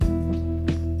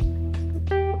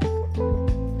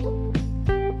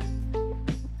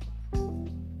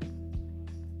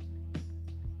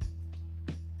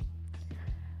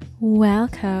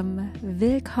Welcome,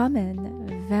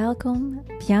 willkommen, welcome,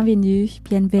 bienvenue,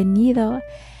 bienvenido,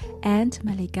 and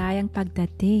maligayang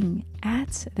pagdating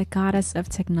at the Goddess of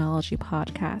Technology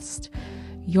podcast,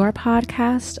 your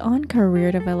podcast on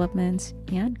career development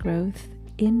and growth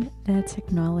in the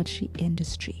technology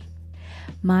industry.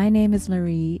 My name is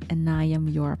Marie and I am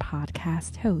your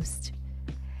podcast host.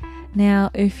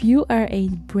 Now, if you are a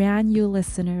brand new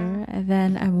listener,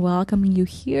 then I'm welcoming you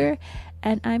here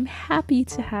and I'm happy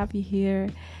to have you here.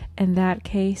 In that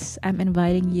case, I'm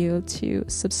inviting you to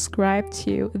subscribe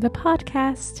to the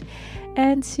podcast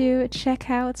and to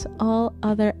check out all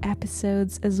other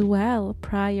episodes as well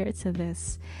prior to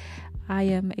this. I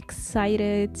am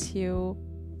excited to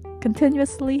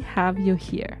continuously have you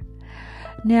here.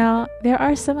 Now, there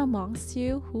are some amongst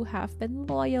you who have been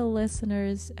loyal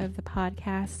listeners of the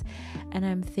podcast, and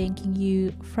I'm thanking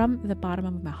you from the bottom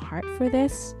of my heart for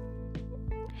this.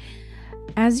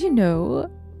 As you know,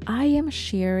 I am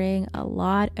sharing a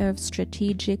lot of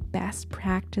strategic best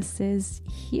practices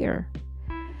here,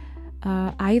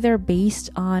 either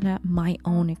based on my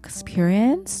own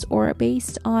experience or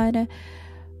based on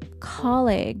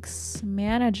colleagues,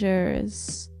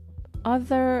 managers,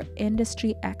 other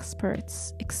industry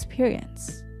experts'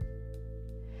 experience.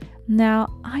 Now,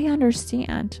 I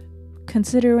understand,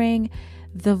 considering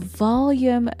the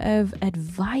volume of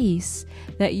advice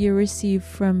that you receive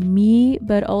from me,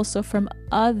 but also from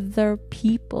other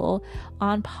people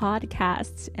on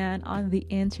podcasts and on the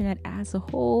internet as a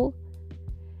whole,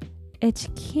 it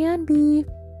can be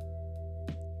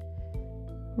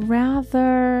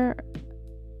rather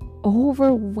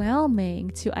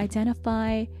overwhelming to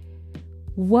identify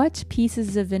what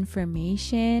pieces of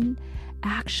information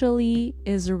actually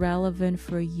is relevant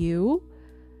for you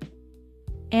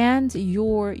and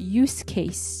your use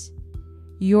case,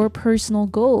 your personal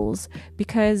goals,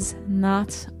 because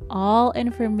not all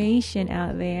information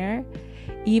out there,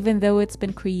 even though it's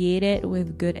been created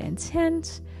with good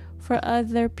intent for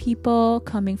other people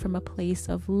coming from a place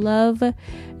of love,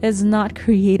 is not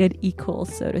created equal,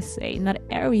 so to say. Not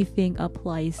everything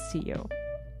applies to you.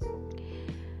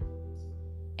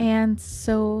 And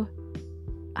so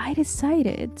I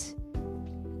decided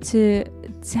to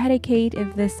dedicate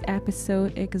this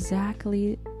episode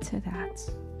exactly to that.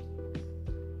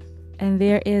 And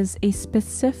there is a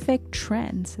specific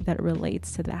trend that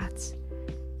relates to that.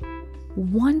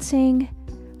 Wanting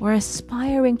or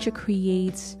aspiring to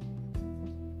create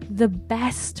the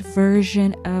best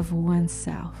version of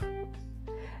oneself.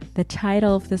 The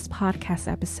title of this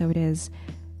podcast episode is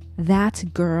That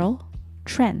Girl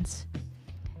Trend.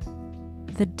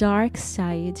 The dark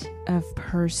side of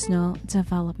personal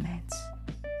development.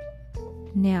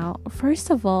 Now,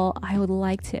 first of all, I would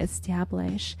like to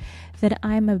establish that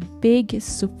I'm a big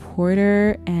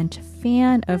supporter and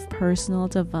fan of personal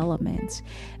development,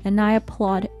 and I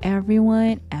applaud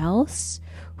everyone else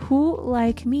who,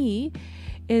 like me,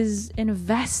 is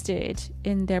invested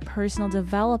in their personal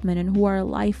development and who are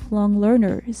lifelong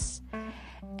learners.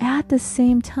 At the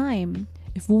same time,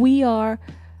 if we are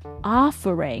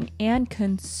offering and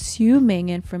consuming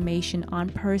information on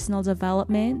personal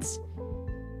development,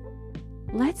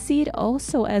 let's see it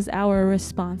also as our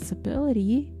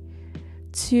responsibility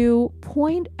to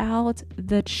point out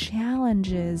the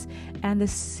challenges and the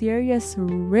serious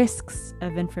risks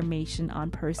of information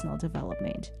on personal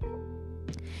development.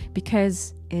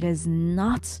 Because it is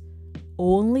not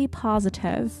only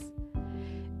positive,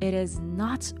 it is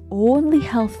not only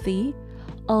healthy,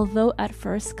 although at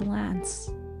first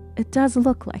glance, it does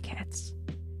look like it.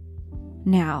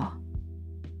 Now,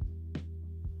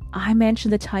 I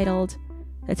mentioned the title,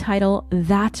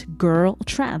 That Girl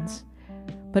Trend.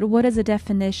 But what is the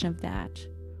definition of that?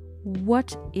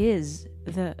 What is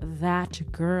the That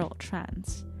Girl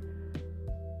Trend?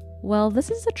 Well,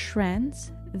 this is a trend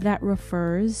that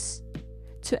refers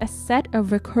to a set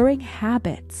of recurring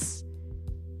habits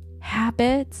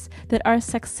that are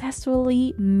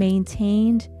successfully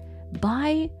maintained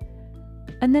by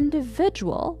an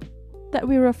individual that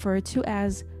we refer to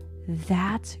as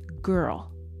that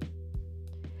girl.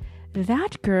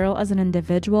 That girl as an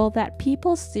individual that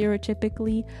people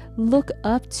stereotypically look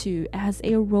up to as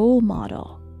a role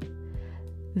model.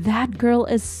 That girl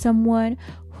is someone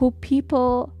who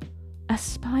people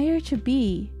aspire to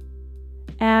be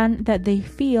and that they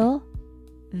feel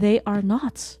they are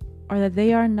not, or that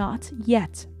they are not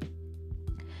yet.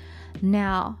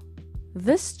 Now,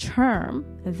 this term,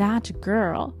 that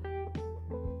girl,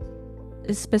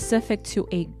 is specific to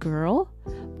a girl,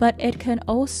 but it can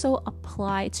also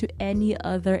apply to any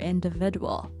other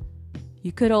individual.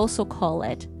 You could also call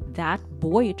it that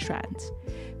boy trend,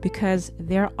 because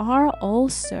there are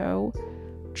also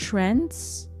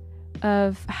trends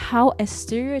of how a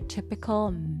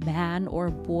stereotypical man or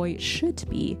boy should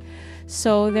be.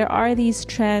 So there are these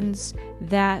trends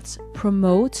that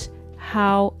promote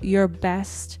how your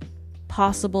best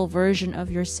possible version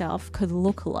of yourself could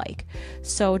look like.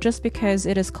 So just because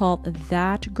it is called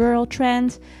that girl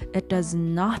trend, it does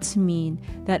not mean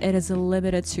that it is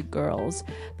limited to girls,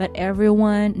 but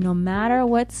everyone, no matter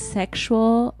what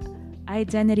sexual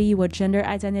identity, what gender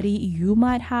identity you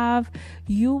might have,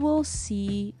 you will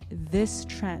see this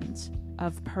trend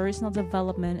of personal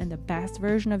development and the best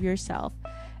version of yourself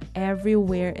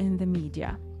everywhere in the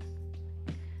media.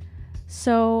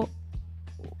 So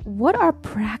what are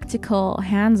practical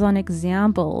hands-on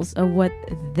examples of what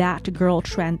that girl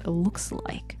trend looks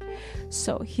like?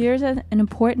 So here's an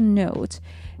important note.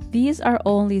 These are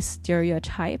only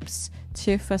stereotypes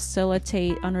to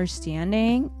facilitate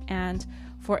understanding and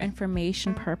for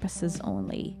information purposes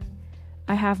only.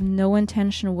 I have no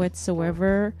intention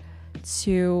whatsoever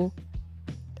to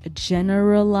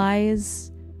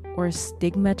generalize or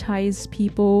stigmatize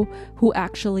people who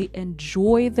actually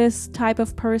enjoy this type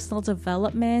of personal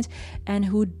development and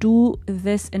who do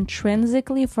this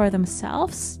intrinsically for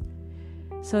themselves.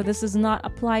 So this does not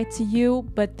apply to you,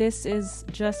 but this is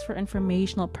just for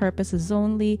informational purposes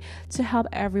only to help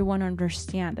everyone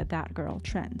understand that girl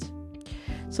trend.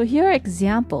 So here are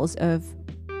examples of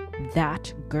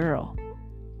that girl.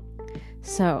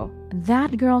 So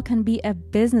that girl can be a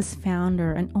business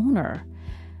founder and owner,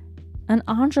 an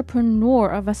entrepreneur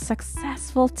of a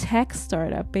successful tech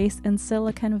startup based in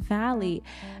Silicon Valley,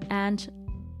 and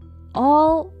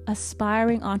all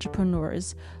aspiring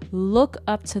entrepreneurs look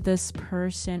up to this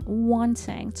person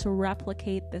wanting to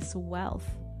replicate this wealth.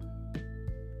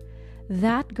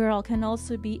 That girl can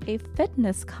also be a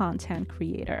fitness content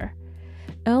creator,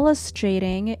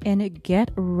 illustrating in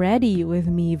Get Ready With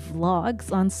Me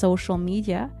vlogs on social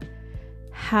media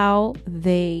how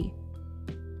they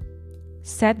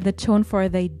set the tone for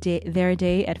their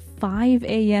day at 5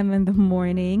 a.m. in the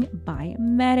morning by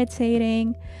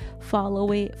meditating,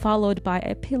 followed by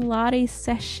a Pilates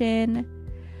session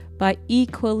by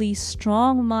equally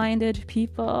strong-minded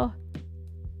people,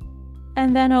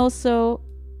 and then also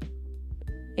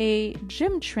a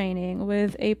gym training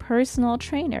with a personal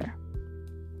trainer.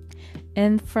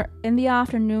 And in the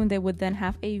afternoon, they would then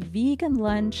have a vegan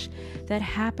lunch that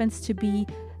happens to be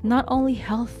not only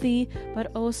healthy, but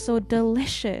also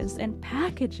delicious and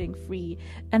packaging free,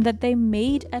 and that they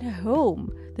made at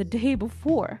home the day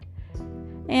before.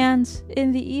 And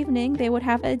in the evening, they would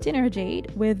have a dinner date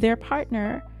with their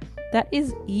partner that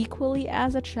is equally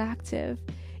as attractive,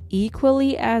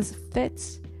 equally as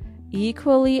fit,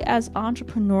 equally as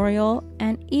entrepreneurial,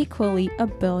 and equally a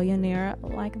billionaire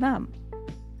like them.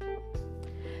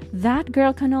 That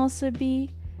girl can also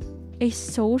be a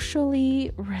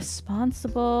socially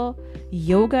responsible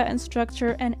yoga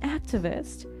instructor and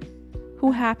activist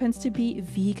who happens to be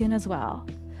vegan as well,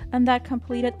 and that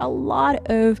completed a lot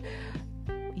of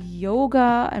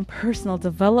yoga and personal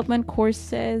development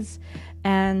courses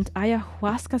and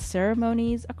ayahuasca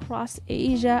ceremonies across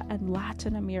Asia and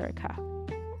Latin America,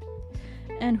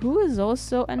 and who is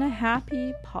also in a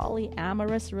happy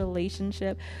polyamorous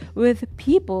relationship with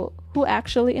people who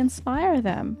actually inspire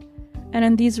them. And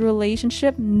in these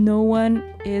relationships, no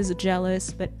one is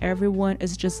jealous, but everyone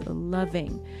is just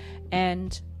loving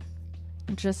and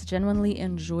just genuinely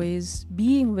enjoys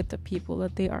being with the people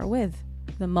that they are with,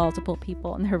 the multiple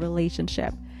people in their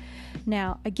relationship.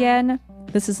 Now, again,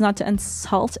 this is not to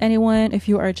insult anyone. If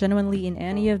you are genuinely in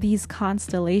any of these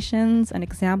constellations and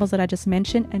examples that I just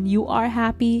mentioned, and you are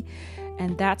happy,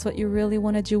 and that's what you really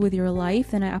want to do with your life,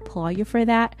 then I applaud you for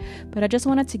that. But I just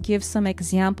wanted to give some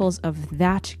examples of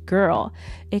that girl.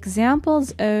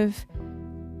 Examples of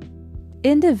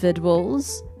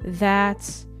individuals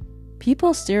that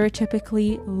people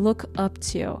stereotypically look up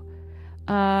to.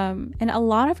 In a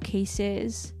lot of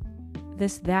cases,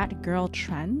 that girl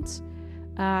trend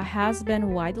has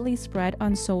been widely spread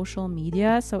on social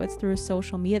media. So it's through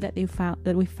social media that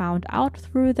we found out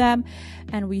through them,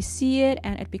 and we see it,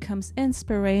 and it becomes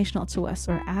inspirational to us,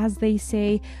 or as they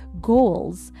say,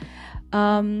 goals.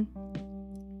 But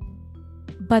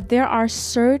there are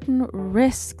certain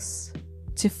risks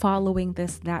to following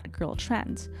that girl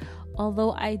trend.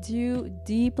 Although I do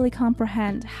deeply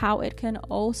comprehend how it can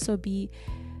also be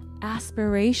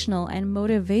aspirational and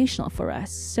motivational for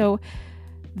us. So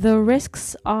the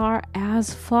risks are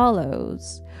as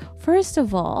follows. First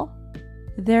of all,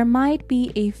 there might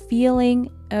be a feeling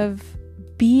of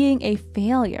being a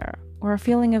failure or a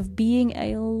feeling of being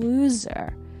a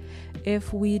loser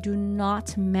if we do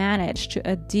not manage to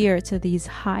adhere to these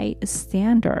high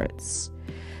standards.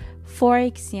 For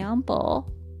example,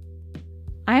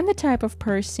 I'm the type of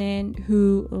person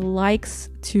who likes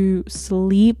to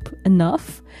sleep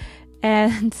enough,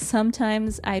 and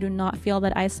sometimes I do not feel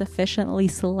that I sufficiently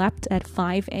slept at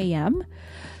 5 a.m.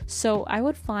 So I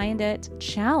would find it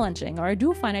challenging, or I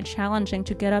do find it challenging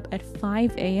to get up at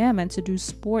 5 a.m. and to do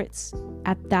sports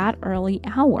at that early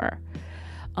hour.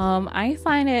 I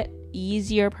find it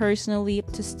easier personally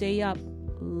to stay up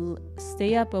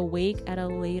awake at a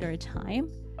later time,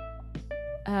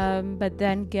 but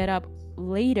then get up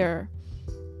later.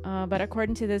 But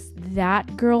according to this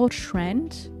That Girl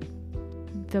trend,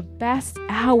 the best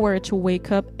hour to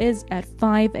wake up is at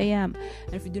 5 a.m.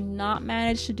 And if you do not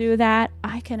manage to do that,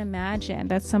 I can imagine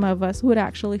that some of us would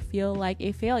actually feel like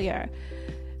a failure.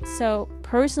 So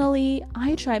personally,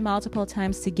 I tried multiple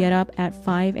times to get up at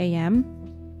 5 a.m.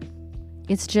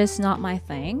 It's just not my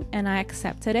thing, and I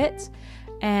accepted it.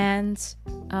 And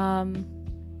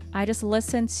I just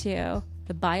listened to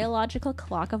the biological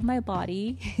clock of my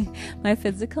body, my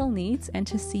physical needs, and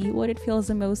to see what it feels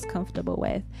the most comfortable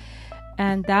with.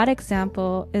 And that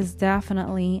example is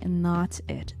definitely not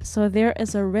it. So there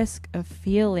is a risk of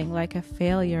feeling like a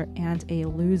failure and a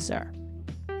loser.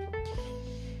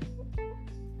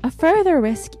 A further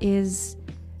risk is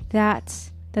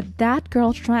that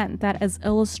girl trend that is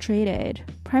illustrated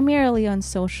primarily on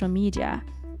social media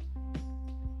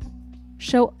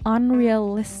show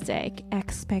unrealistic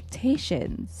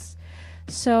expectations.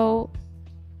 So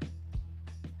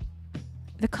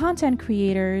the content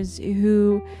creators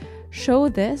who show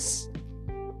this,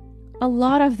 a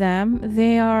lot of them,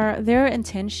 their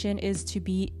intention is to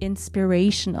be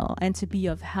inspirational and to be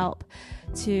of help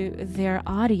to their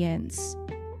audience.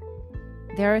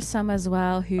 There are some as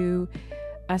well who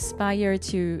aspire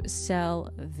to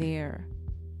sell their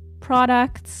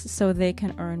products so they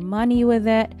can earn money with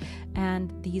it,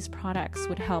 and these products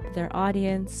would help their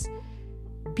audience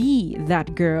be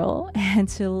that girl and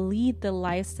to lead the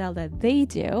lifestyle that they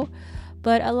do.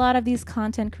 But a lot of these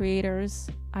content creators,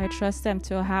 I trust them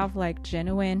to have like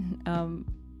genuine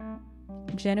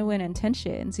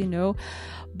intentions,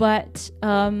 but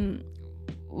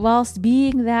whilst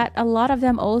being that, a lot of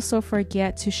them also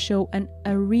forget to show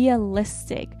a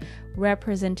realistic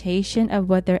representation of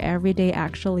what their everyday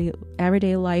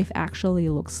life actually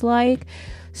looks like.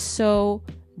 So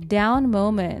down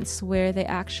moments where they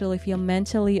actually feel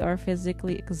mentally or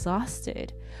physically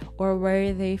exhausted, or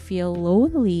where they feel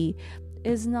lonely,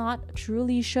 is not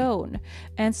truly shown.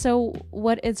 And so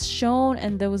what is shown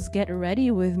in those Get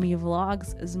Ready With Me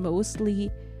vlogs is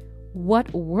mostly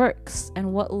what works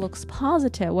and what looks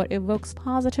positive, what evokes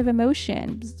positive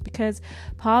emotions, because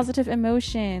positive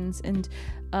emotions and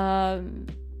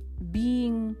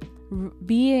being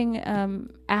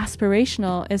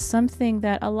aspirational is something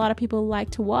that a lot of people like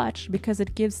to watch because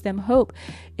it gives them hope.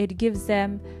 It gives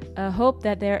them a hope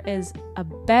that there is a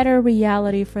better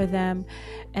reality for them,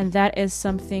 and that is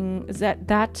something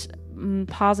that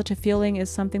positive feeling is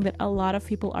something that a lot of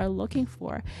people are looking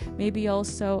for. Maybe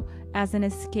also as an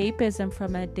escapism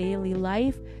from a daily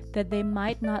life that they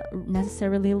might not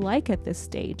necessarily like at this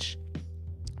stage.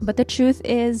 But the truth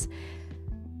is,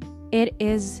 it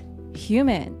is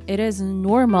human. It is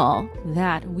normal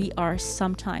that we are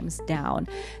sometimes down,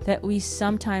 that we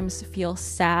sometimes feel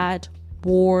sad,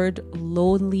 bored,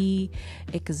 lonely,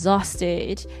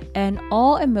 exhausted, and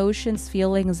all emotions,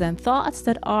 feelings, and thoughts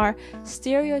that are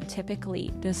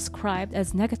stereotypically described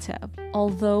as negative,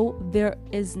 although there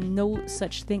is no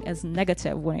such thing as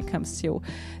negative when it comes to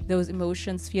those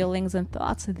emotions, feelings, and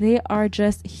thoughts. They are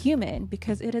just human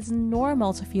because it is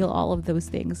normal to feel all of those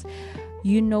things.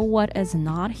 You know what is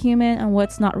not human and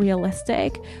what's not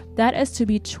realistic? That is to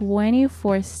be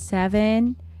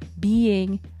 24/7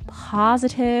 being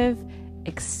positive,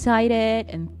 excited,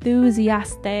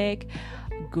 enthusiastic,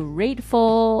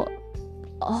 grateful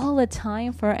all the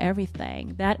time for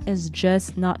everything. That is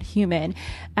just not human.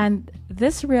 And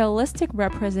this realistic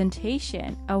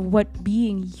representation of what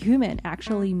being human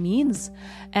actually means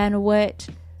and what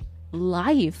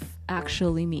life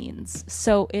actually means.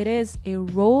 So it is a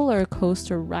roller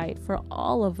coaster ride for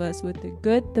all of us, with the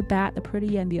good, the bad, the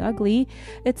pretty, and the ugly.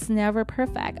 It's never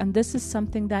perfect. And this is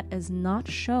something that is not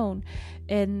shown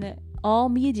in all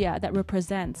media that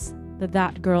represents the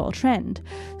that girl trend.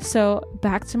 So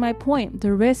back to my point,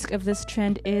 the risk of this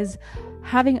trend is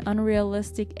having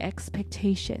unrealistic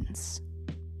expectations.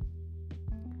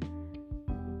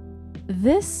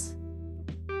 This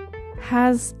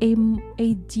has a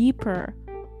deeper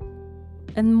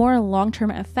and more long-term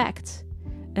effect,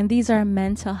 and these are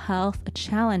mental health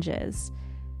challenges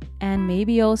and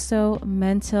maybe also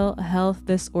mental health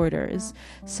disorders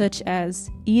such as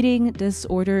eating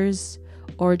disorders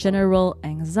or general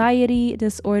anxiety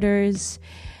disorders.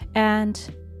 And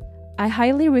I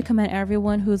highly recommend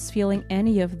everyone who's feeling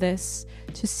any of this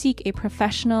to seek a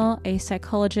professional, a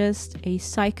psychologist, a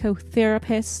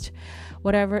psychotherapist,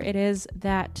 whatever it is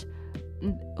that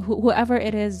whoever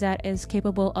it is that is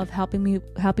capable of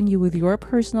helping you with your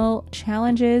personal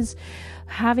challenges.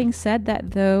 Having said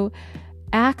that, though,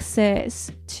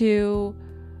 access to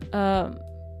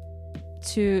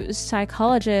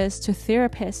psychologists, to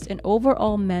therapists, and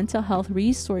overall mental health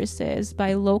resources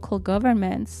by local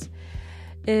governments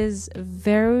is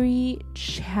very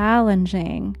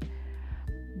challenging.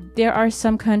 There are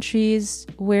some countries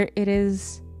where it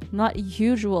is not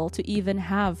usual to even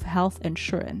have health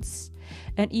insurance.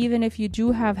 And even if you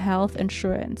do have health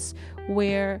insurance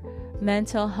where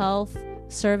mental health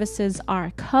services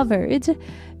are covered,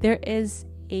 there is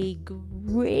a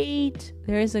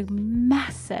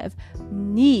massive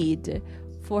need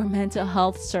for mental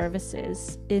health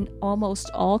services in almost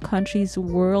all countries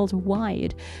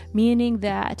worldwide, meaning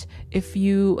that if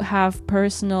you have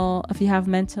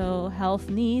mental health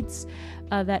needs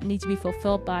that need to be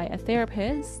fulfilled by a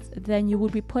therapist, then you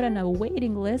would be put on a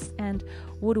waiting list and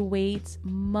would wait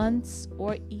months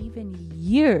or even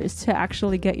years to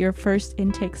actually get your first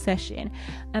intake session.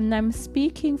 And I'm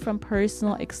speaking from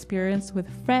personal experience with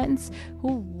friends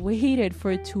who waited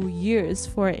for 2 years,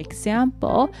 for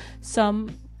example, some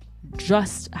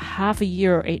just half a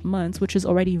year or 8 months, which is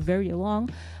already very long.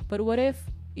 But what if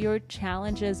your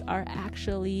challenges are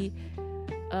actually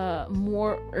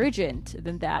more urgent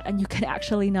than that, and you can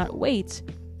actually not wait?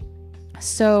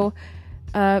 So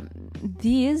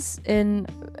these, in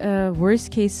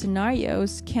worst case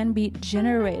scenarios, can be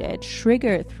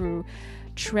triggered through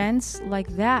trends like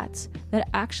that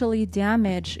actually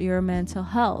damage your mental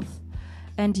health.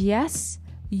 And yes,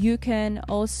 you can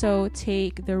also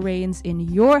take the reins in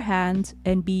your hand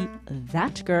and be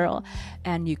that girl.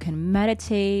 And you can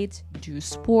meditate, do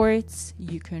sports,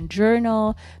 you can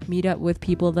journal, meet up with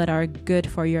people that are good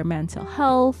for your mental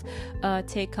health,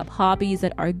 take up hobbies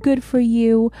that are good for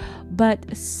you.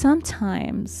 But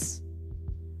sometimes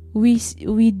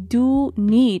we do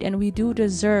need and we do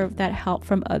deserve that help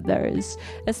from others,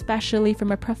 especially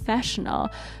from a professional.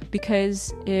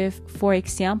 Because if, for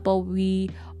example, we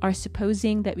are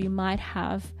supposing that we might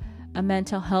have a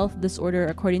mental health disorder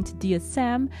according to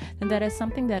DSM, then that is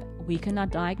something that we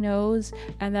cannot diagnose,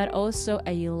 and that also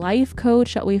a life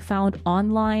coach that we found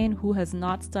online who has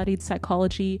not studied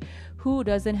psychology, who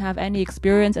doesn't have any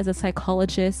experience as a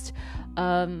psychologist,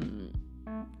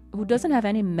 who doesn't have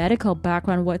any medical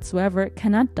background whatsoever,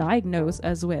 cannot diagnose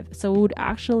us with. So we would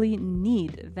actually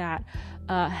need that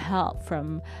help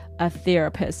from a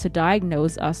therapist to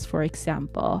diagnose us, for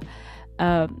example.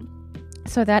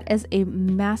 So that is a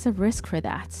massive risk for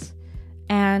that.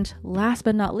 And last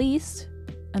but not least,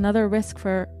 another risk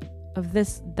of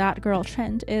this that girl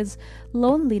trend is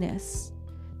loneliness,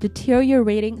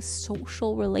 deteriorating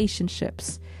social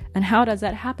relationships. And how does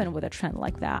that happen with a trend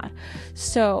like that?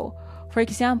 So, for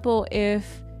example,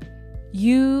 if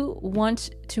you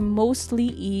want to mostly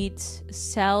eat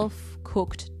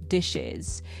self-cooked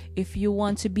dishes, if you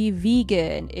want to be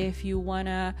vegan, if you want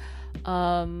to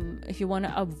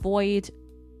avoid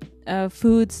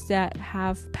foods that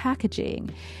have packaging,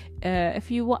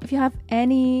 if you have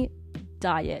any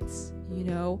diets,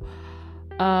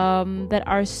 that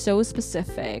are so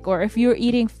specific, or if you're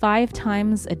eating 5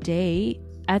 times a day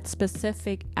at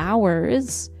specific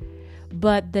hours,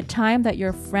 but the time that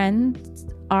your friends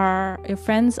are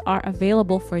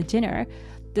available for dinner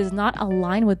does not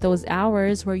align with those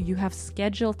hours where you have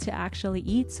scheduled to actually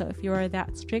eat. So if you are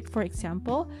that strict, for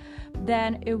example,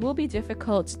 then it will be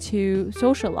difficult to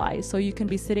socialize. So you can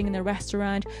be sitting in a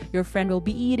restaurant, your friend will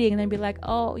be eating, and then be like,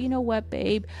 oh, you know what,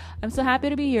 babe, I'm so happy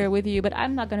to be here with you, but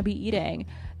I'm not going to be eating.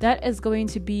 That is going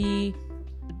to be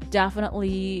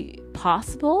definitely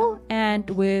possible, and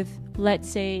with, let's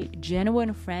say,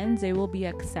 genuine friends, they will be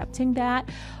accepting that.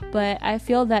 But I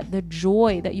feel that the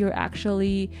joy that you're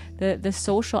actually, the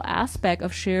social aspect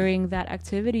of sharing that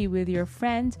activity with your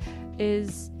friend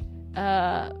is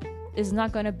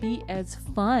not going to be as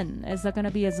fun, is not going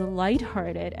to be as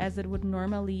lighthearted as it would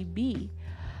normally be.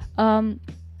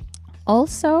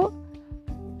 Also,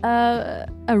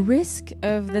 a risk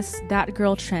of that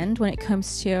girl trend when it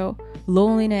comes to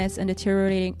loneliness and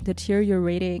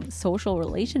deteriorating social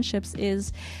relationships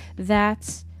is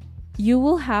that you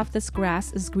will have this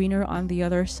grass is greener on the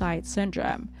other side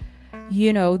syndrome.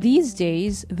 These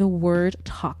days, the word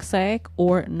toxic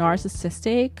or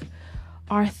narcissistic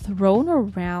are thrown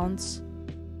around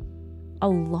a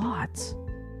lot.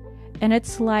 And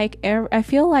it's like, I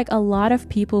feel like a lot of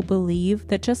people believe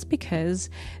that just because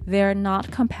they're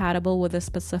not compatible with a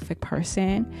specific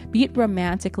person, be it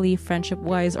romantically, friendship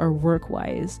wise, or work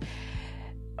wise,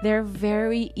 they're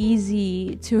very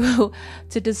easy to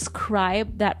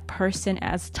describe that person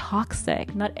as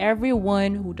toxic. Not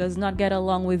everyone who does not get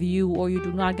along with you or you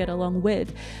do not get along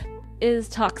with is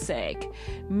toxic.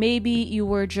 Maybe you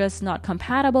were just not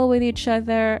compatible with each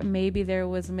other. Maybe there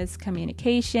was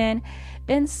miscommunication.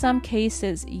 In some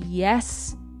cases,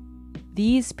 yes,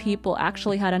 these people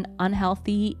actually had an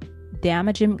unhealthy,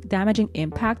 damaging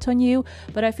impact on you.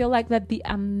 But I feel like that the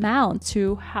amount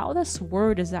to how this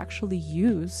word is actually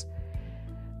used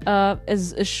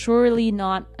is surely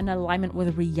not in alignment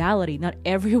with reality. Not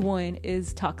everyone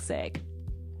is toxic.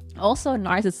 Also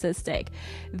narcissistic.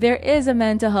 There is a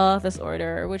mental health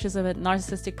disorder, which is a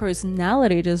narcissistic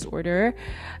personality disorder,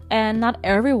 and not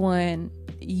everyone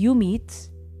you meet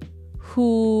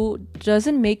who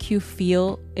doesn't make you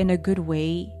feel in a good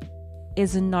way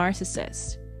is a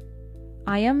narcissist.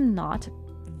 I am not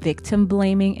victim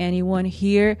blaming anyone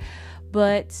here,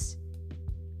 but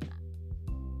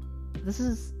this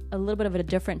is a little bit of a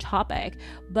different topic.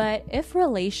 But if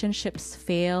relationships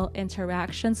fail,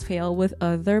 interactions fail with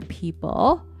other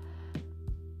people,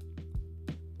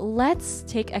 let's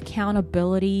take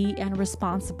accountability and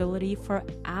responsibility for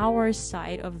our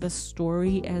side of the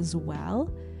story as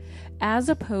well, as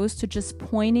opposed to just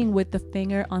pointing with the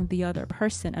finger on the other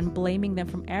person and blaming them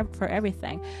for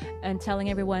everything and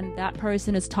telling everyone that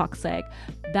person is toxic,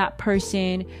 that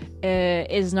person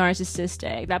is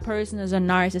narcissistic, that person is a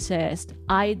narcissist,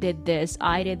 I did this,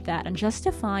 I did that, and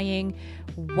justifying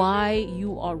why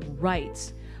you are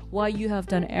right, why you have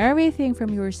done everything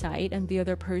from your side and the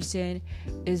other person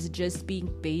is just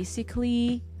being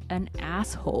basically an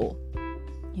asshole.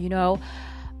 You know,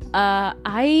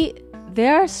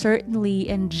 there are certainly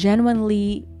and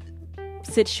genuinely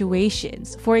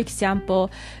situations. For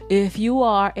example, if you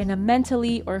are in a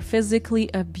mentally or physically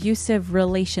abusive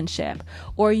relationship,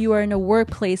 or you are in a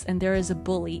workplace and there is a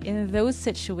bully, in those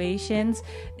situations,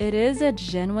 it is a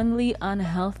genuinely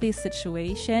unhealthy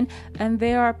situation, and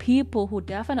there are people who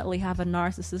definitely have a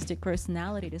narcissistic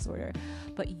personality disorder,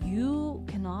 but you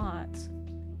cannot.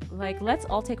 Let's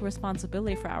all take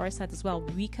responsibility for our side as well.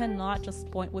 We cannot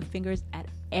just point with fingers at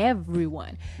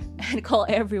everyone and call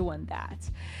everyone that.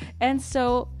 And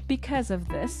so because of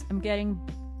this, I'm getting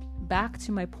back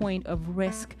to my point of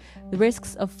the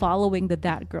risks of following the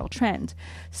that girl trend.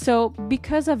 So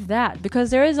because of that, because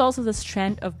there is also this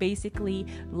trend of basically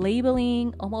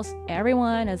labeling almost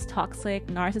everyone as toxic,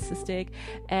 narcissistic,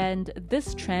 and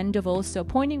this trend of also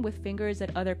pointing with fingers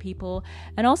at other people,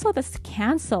 and also this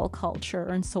cancel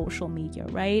culture on social media,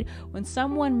 right? When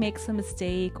someone makes a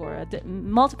mistake or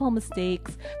multiple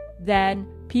mistakes, then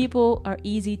people are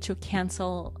easy to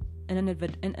cancel an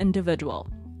individual.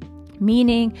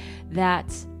 Meaning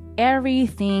that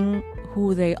everything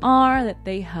who they are, that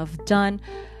they have done,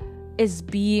 is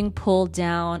being pulled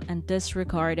down and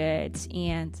disregarded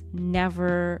and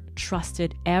never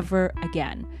trusted ever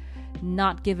again.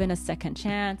 Not given a second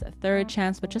chance, a third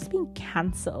chance, but just being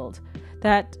canceled.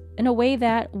 That in a way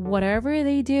that whatever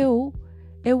they do,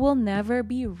 it will never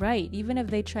be right. Even if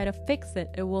they try to fix it,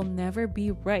 it will never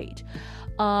be right.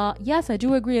 Yes, I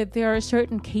do agree that there are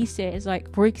certain cases,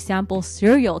 like for example,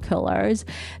 serial killers.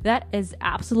 That is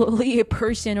absolutely a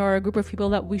person or a group of people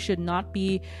that we should not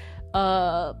be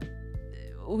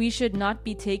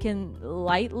taken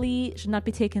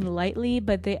lightly,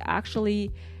 but they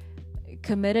actually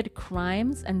committed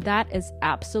crimes, and that is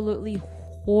absolutely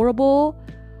horrible.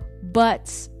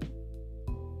 But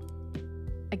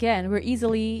again, we're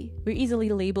easily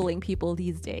labeling people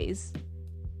these days,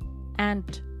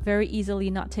 and very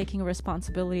easily not taking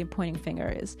responsibility and pointing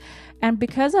fingers. And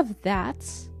because of that,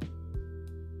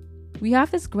 we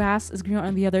have this grass is green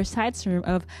on the other side syndrome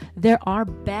of there are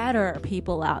better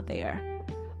people out there.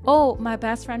 Oh, my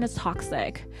best friend is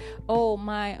toxic. Oh,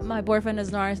 my boyfriend is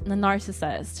a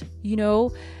narcissist, you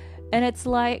know? And it's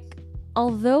like,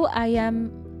 although I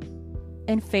am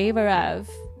in favor of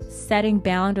setting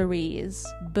boundaries,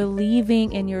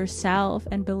 believing in yourself,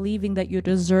 and believing that you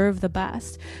deserve the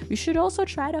best, you should also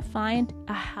try to find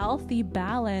a healthy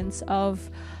balance of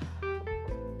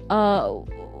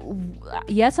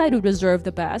yes, I do deserve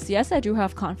the best. Yes, I do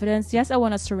have confidence. Yes, I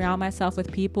want to surround myself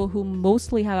with people who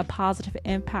mostly have a positive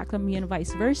impact on me and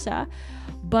vice versa.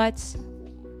 But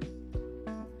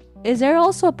is there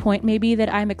also a point maybe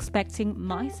that I'm expecting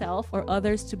myself or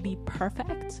others to be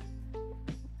perfect?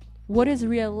 What is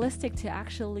realistic to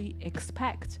actually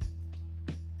expect?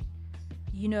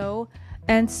 You know?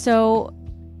 And so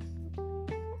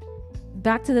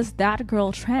back to this that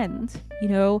girl trend,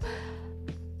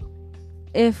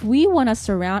 if we want to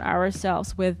surround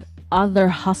ourselves with other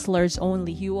hustlers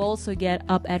only who also get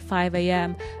up at 5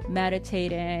 a.m.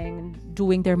 meditating,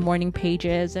 doing their morning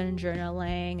pages and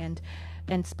journaling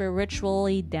and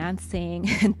spiritually dancing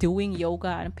and doing yoga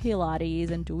and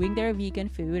Pilates and doing their vegan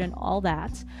food and all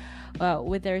that,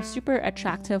 with their super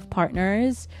attractive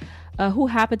partners who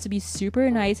happen to be super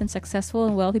nice and successful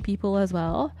and wealthy people as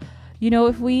well.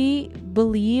 If we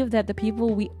believe that the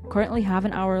people we currently have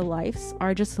in our lives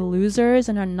are just losers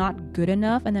and are not good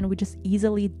enough, and then we just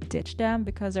easily ditch them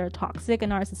because they're toxic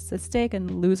and narcissistic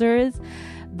and losers,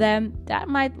 then that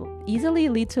might easily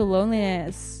lead to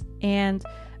loneliness and,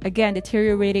 again,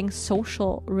 deteriorating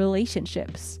social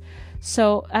relationships.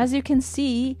 So as you can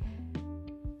see,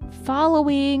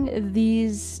 following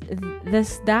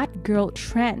that girl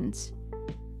trend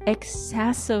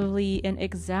excessively and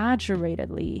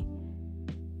exaggeratedly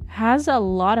has a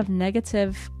lot of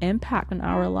negative impact on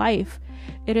our life.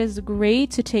 It is great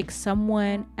to take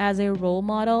someone as a role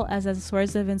model, as a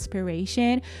source of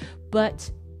inspiration,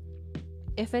 but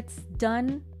if it's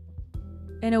done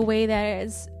in a way that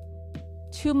is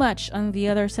too much on the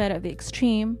other side of the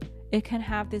extreme, it can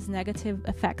have these negative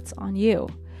effects on you.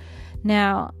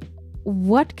 Now,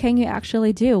 what can you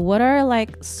actually do? What are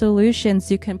solutions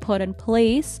you can put in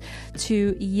place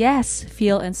to, yes,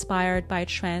 feel inspired by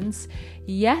trends,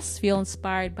 yes, feel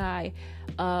inspired by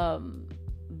role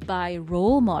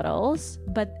models,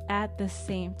 but at the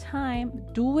same time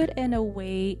do it in a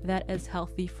way that is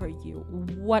healthy for you?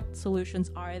 What solutions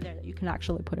are there that you can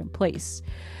actually put in place?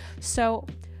 So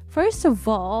first of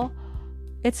all,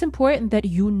 it's important that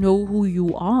you know who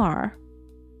you are.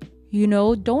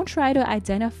 Don't try to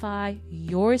identify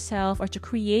yourself or to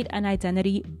create an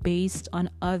identity based on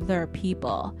other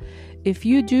people. If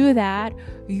you do that,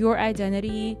 your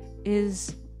identity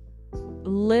is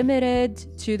limited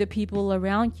to the people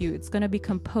around you. It's going to be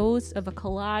composed of a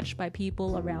collage by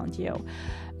people around you.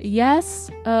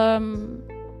 Yes,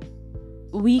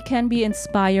 we can be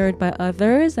inspired by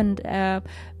others, and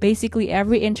basically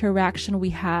every interaction we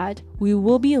had, we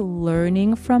will be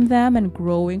learning from them and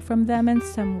growing from them in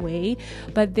some way,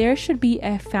 but there should be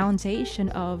a foundation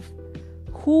of,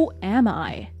 who am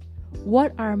I?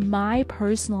 What are my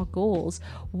personal goals?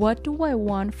 What do I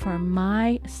want for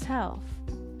myself?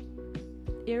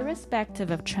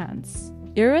 Irrespective of trends,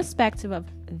 irrespective of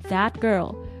that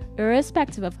girl,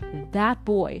 irrespective of that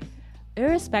boy,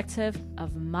 irrespective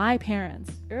of my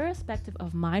parents, irrespective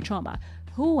of my trauma,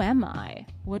 who am I?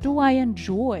 What do I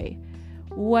enjoy?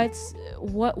 Where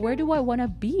do I want to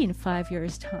be in 5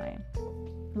 years' time?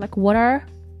 What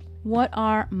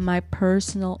are my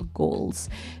personal goals?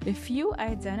 If you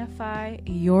identify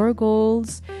your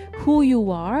goals, who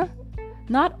you are,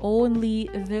 not only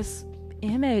this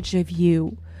image of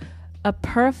you, a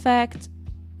perfect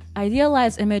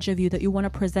idealized image of you that you want to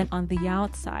present on the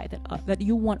outside, that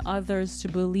you want others to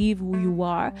believe who you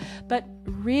are, but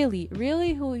really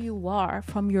who you are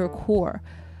from your core,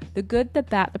 the good, the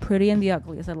bad, the pretty, and the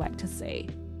ugly, as I like to say.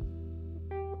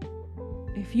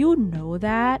 If you know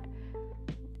that,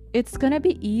 it's gonna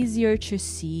be easier to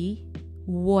see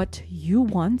what you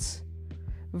want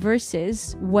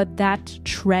versus what that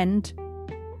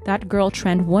girl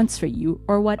trend wants for you,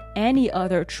 or what any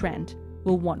other trend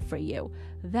will want for you.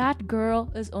 That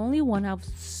girl is only one of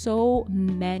so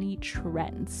many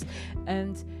trends,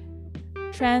 and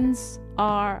trends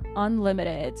are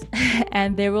unlimited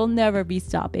and they will never be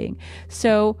stopping.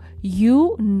 So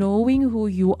you knowing who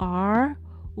you are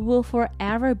will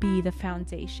forever be the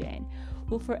foundation,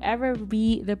 will forever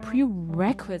be the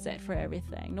prerequisite for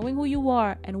everything. Knowing who you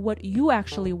are and what you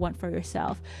actually want for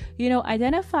yourself.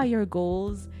 Identify your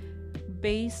goals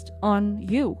based on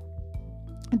you.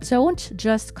 Don't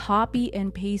just copy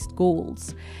and paste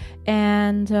goals.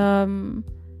 And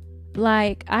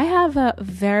I have a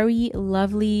very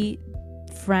lovely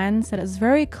friend that is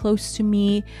very close to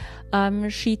me.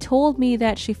 She told me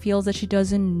that she feels that she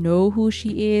doesn't know who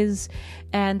she is,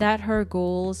 and that her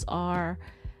goals are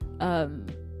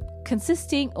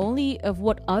consisting only of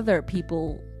what other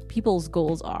people's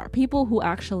goals are, people who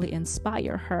actually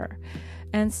inspire her.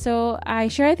 And so I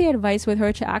shared the advice with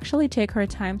her to actually take her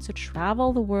time to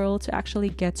travel the world, to actually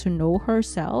get to know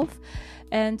herself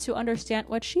and to understand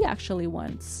what she actually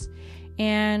wants.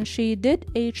 And she did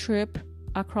a trip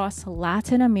across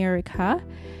Latin America,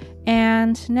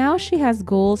 and now she has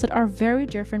goals that are very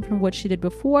different from what she did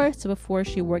before. So before,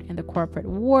 she worked in the corporate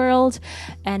world,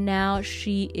 and now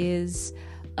she is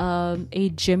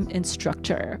a gym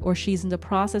instructor, or she's in the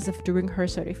process of doing her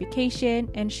certification,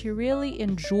 and she really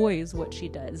enjoys what she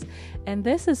does. And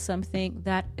this is something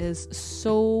that is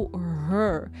so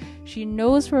her. She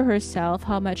knows for herself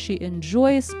how much she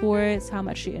enjoys sports, how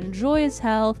much she enjoys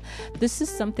health. This is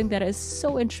something that is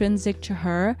so intrinsic to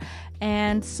her.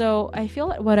 And so I feel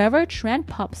that whatever trend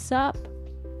pops up,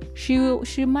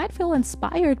 she might feel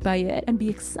inspired by it and be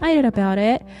excited about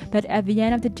it, but at the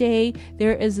end of the day,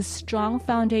 there is a strong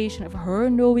foundation of her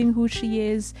knowing who she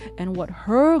is and what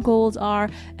her goals are.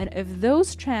 And if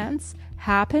those trends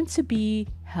happen to be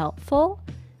helpful,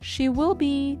 she will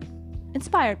be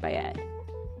inspired by it,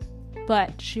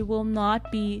 but she will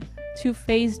not be too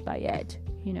fazed by it,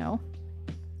 you know.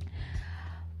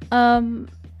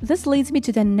 This leads me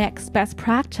to the next best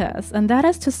practice, and that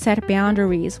is to set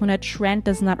boundaries when a trend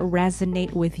does not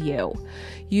resonate with you.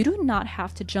 You do not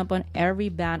have to jump on every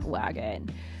bandwagon.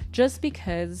 Just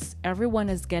because everyone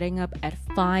is getting up at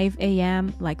 5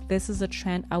 a.m., like this is a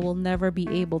trend I will never be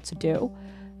able to do.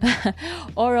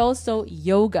 Or also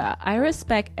yoga. I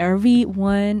respect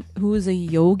everyone who is a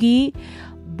yogi,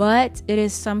 but it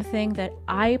is something that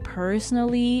I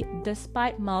personally,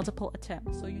 despite multiple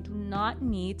attempts, so you do not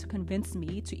need to convince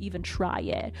me to even try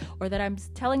it, or that I'm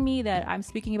telling me that I'm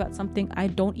speaking about something I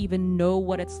don't even know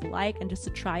what it's like and just to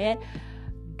try it.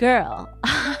 Girl,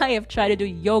 I have tried to do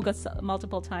yoga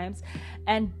multiple times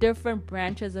and different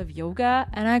branches of yoga,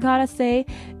 and I gotta say,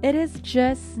 it is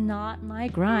just not my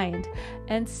grind.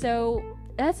 And so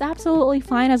that's absolutely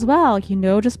fine as well, you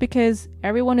know. Just because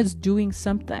everyone is doing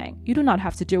something, you do not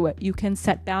have to do it. You can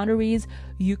set boundaries,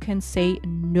 you can say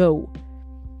no.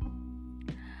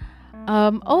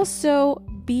 Also,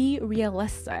 be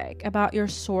realistic about your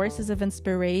sources of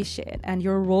inspiration and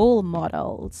your role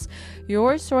models.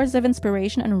 Your sources of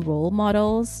inspiration and role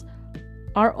models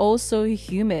are also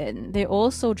human. They're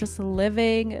also just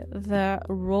living the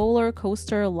roller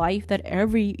coaster life that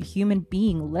every human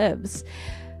being lives.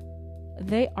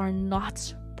 They are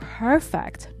not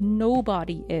perfect.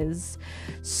 Nobody is.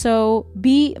 So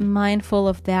be mindful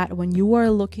of that when you are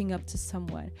looking up to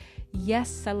someone. Yes,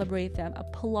 celebrate them,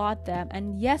 applaud them,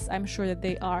 and yes, I'm sure that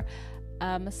they are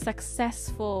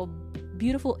successful,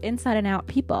 beautiful inside and out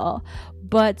people,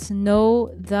 but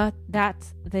know that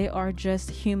they are just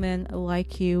human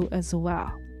like you as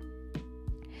well.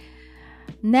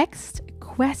 Next,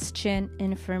 question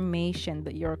information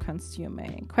that you're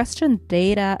consuming. Question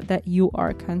data that you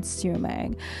are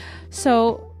consuming.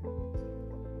 So,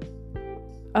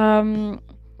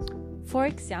 for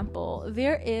example,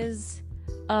 there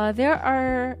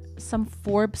are some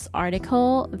Forbes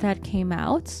article that came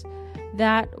out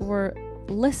that were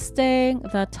listing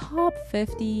the top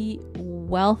 50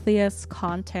 wealthiest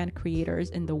content creators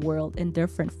in the world in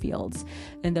different fields,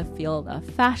 in the field of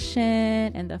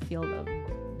fashion, in the field of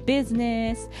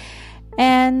business,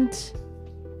 and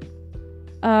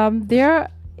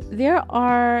there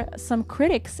are some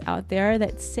critics out there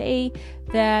that say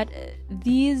that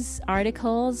these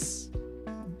articles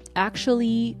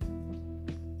actually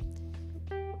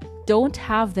don't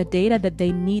have the data that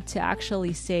they need to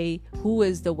actually say who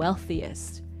is the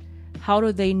wealthiest. How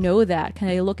do they know that? Can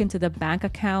they look into the bank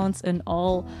accounts and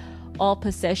all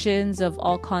possessions of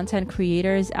all content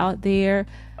creators out there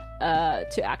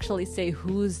to actually say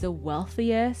who's the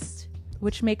wealthiest?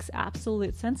 Which makes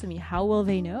absolute sense to me. How will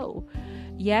they know?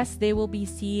 Yes, they will be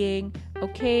seeing,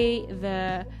 okay,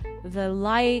 the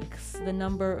likes, the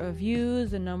number of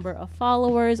views, the number of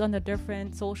followers on the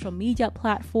different social media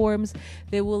platforms.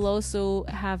 They will also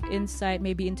have insight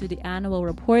maybe into the annual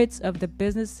reports of the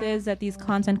businesses that these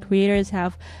content creators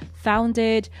have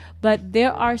founded. But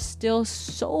there are still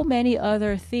so many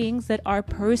other things that are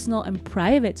personal and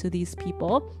private to these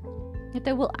people that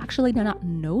they will actually not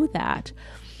know that.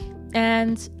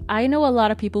 And I know a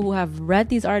lot of people who have read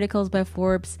these articles by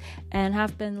Forbes and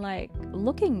have been like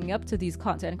looking up to these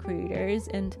content creators.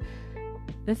 And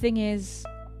the thing is,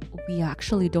 we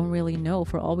actually don't really know.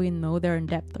 For all we know, they're in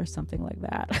debt or something like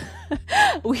that.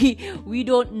 we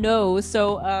don't know.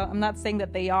 So I'm not saying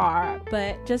that they are,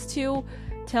 but just to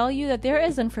tell you that there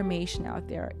is information out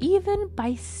there, even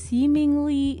by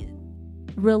seemingly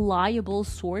reliable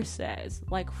sources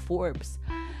like Forbes,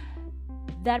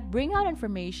 that bring out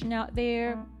information out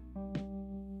there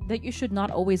that you should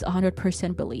not always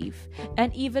 100% believe.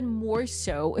 And even more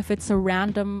so if it's a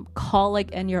random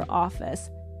colleague in your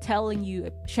office telling you,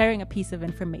 sharing a piece of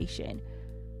information,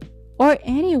 or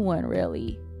anyone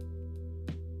really.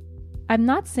 I'm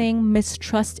not saying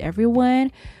mistrust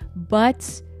everyone,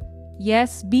 but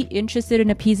yes, be interested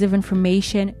in a piece of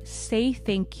information, say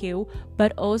thank you,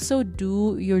 but also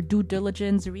do your due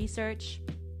diligence research.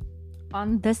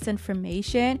 on this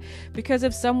information, because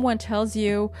if someone tells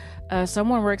you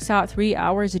someone works out 3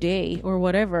 hours a day or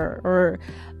whatever, or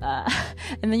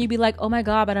and then you'd be like, oh my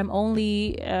god, but I'm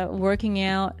only working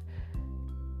out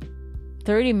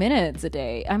 30 minutes a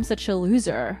day, I'm such a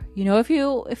loser.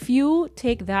 If you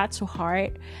take that to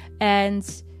heart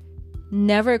and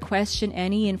never question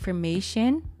any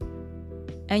information,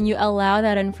 and you allow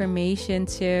that information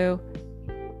to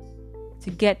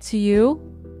get to you,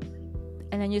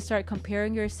 and then you start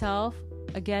comparing yourself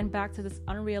again back to this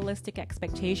unrealistic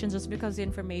expectations just because the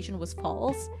information was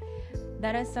false,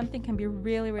 that is something can be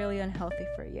really, really unhealthy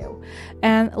for you.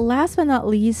 And last but not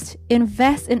least,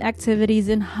 invest in activities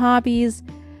and hobbies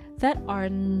that are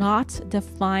not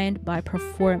defined by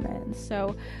performance.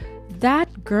 So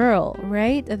that girl,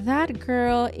 right? That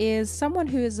girl is someone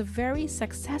who is very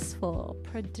successful,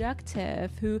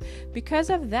 productive, who because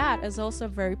of that is also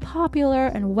very popular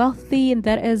and wealthy, and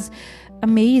that is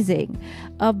amazing.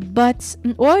 But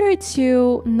in order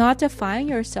to not define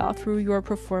yourself through your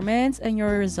performance and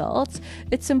your results,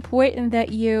 it's important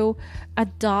that you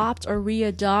adopt or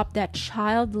readopt that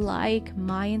childlike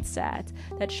mindset,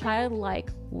 that childlike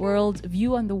world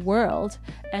view on the world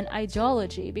and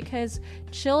ideology, because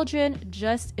children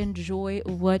just enjoy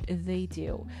what they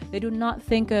do. They do not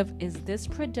think of, is this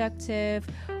productive,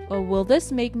 or will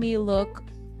this make me look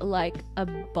like a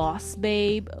boss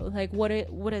babe, like what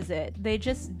is it? They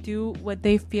just do what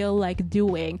they feel like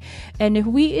doing. And if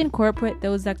we incorporate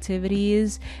those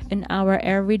activities in our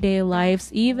everyday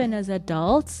lives, even as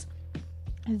adults,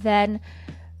 then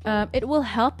it will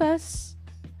help us,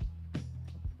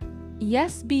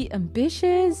 yes, be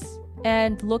ambitious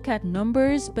and look at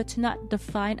numbers, but to not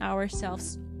define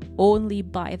ourselves only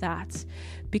by that.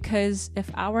 Because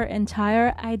if our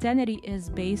entire identity is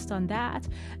based on that,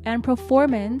 and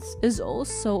performance is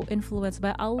also influenced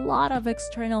by a lot of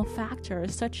external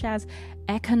factors such as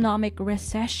economic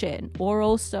recession or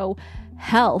also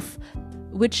health,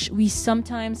 which we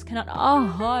sometimes cannot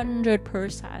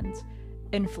 100%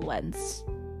 influence,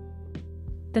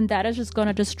 then that is just going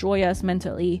to destroy us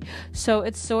mentally. So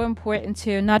it's so important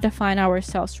to not define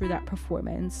ourselves through that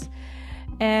performance,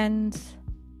 and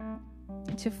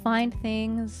to find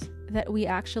things that we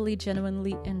actually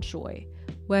genuinely enjoy,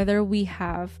 whether we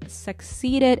have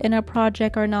succeeded in a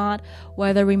project or not,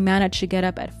 whether we managed to get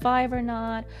up at 5 or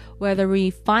not, whether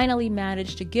we finally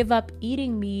managed to give up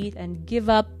eating meat and give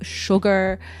up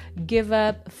sugar, give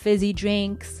up fizzy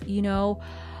drinks,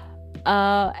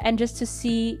 and just to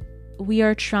see we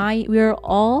are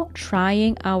all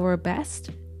trying our best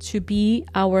to be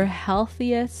our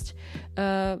healthiest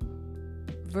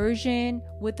version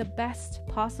with the best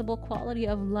possible quality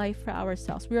of life for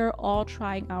ourselves. We are all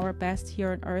trying our best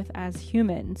here on earth as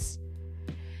humans,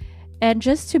 and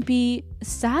just to be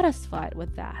satisfied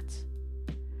with that,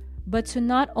 but to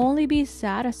not only be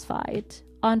satisfied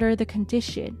under the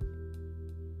condition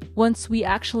once we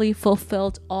actually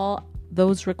fulfilled all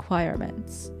those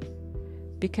requirements,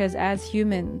 because as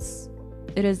humans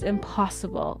it is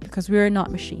impossible, because we are not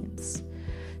machines.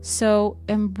 So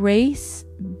embrace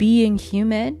being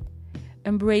human,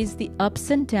 embrace the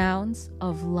ups and downs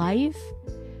of life,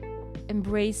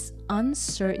 embrace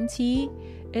uncertainty,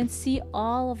 and see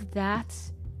all of that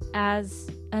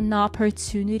as an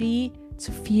opportunity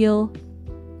to feel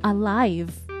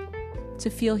alive, to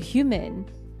feel human,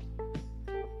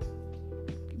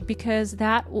 because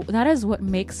that is what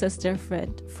makes us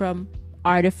different from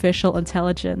artificial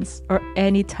intelligence or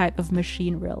any type of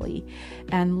machine, really.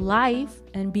 And life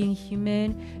and being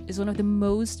human is one of the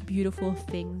most beautiful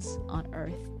things on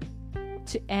earth.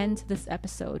 To end this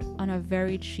episode on a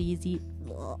very cheesy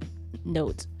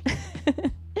note,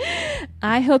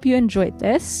 I hope you enjoyed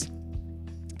this.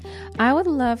 I would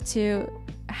love to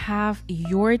have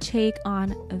your take on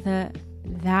the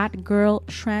that girl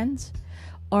trend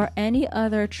or any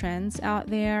other trends out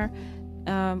there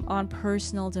on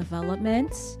personal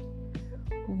development.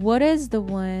 What is the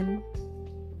one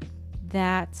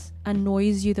that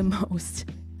annoys you the most?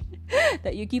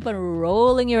 That you keep on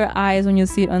rolling your eyes when you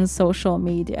see it on social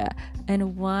media,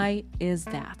 and why is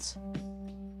that?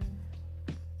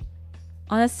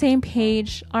 On the same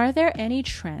page, are there any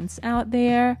trends out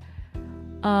there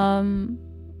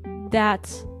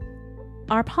that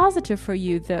are positive for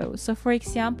you though? So for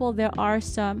example, there are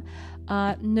some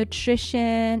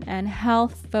nutrition and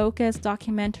health focused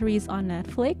documentaries on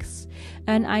Netflix,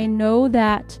 and I know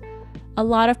that a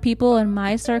lot of people in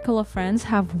my circle of friends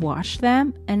have watched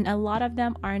them, and a lot of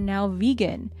them are now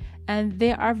vegan, and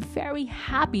they are very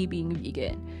happy being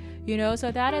vegan, so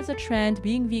that is a trend.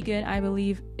 Being vegan, I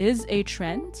believe, is a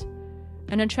trend.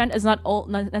 And a trend is not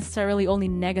necessarily only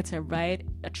negative, right?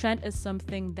 A trend is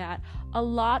something that a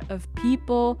lot of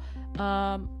people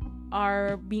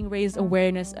are being raised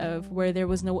awareness of, where there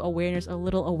was no awareness or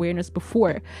little awareness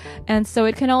before. And so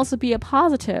it can also be a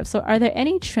positive. So are there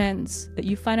any trends that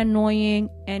you find annoying?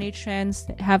 Any trends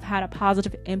that have had a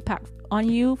positive impact on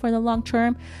you for the long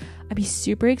term? I'd be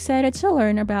super excited to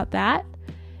learn about that.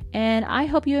 And I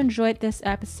hope you enjoyed this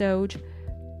episode.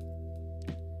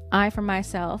 I, for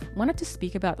myself, wanted to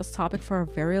speak about this topic for a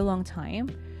very long time,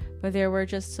 but there were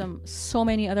just so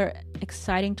many other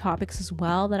exciting topics as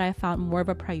well that I found more of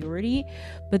a priority.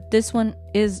 But this one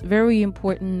is very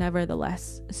important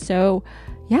nevertheless. So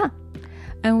yeah,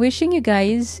 I'm wishing you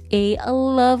guys a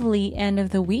lovely end of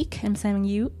the week. I'm sending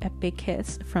you a big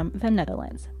kiss from the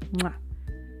Netherlands. Mwah.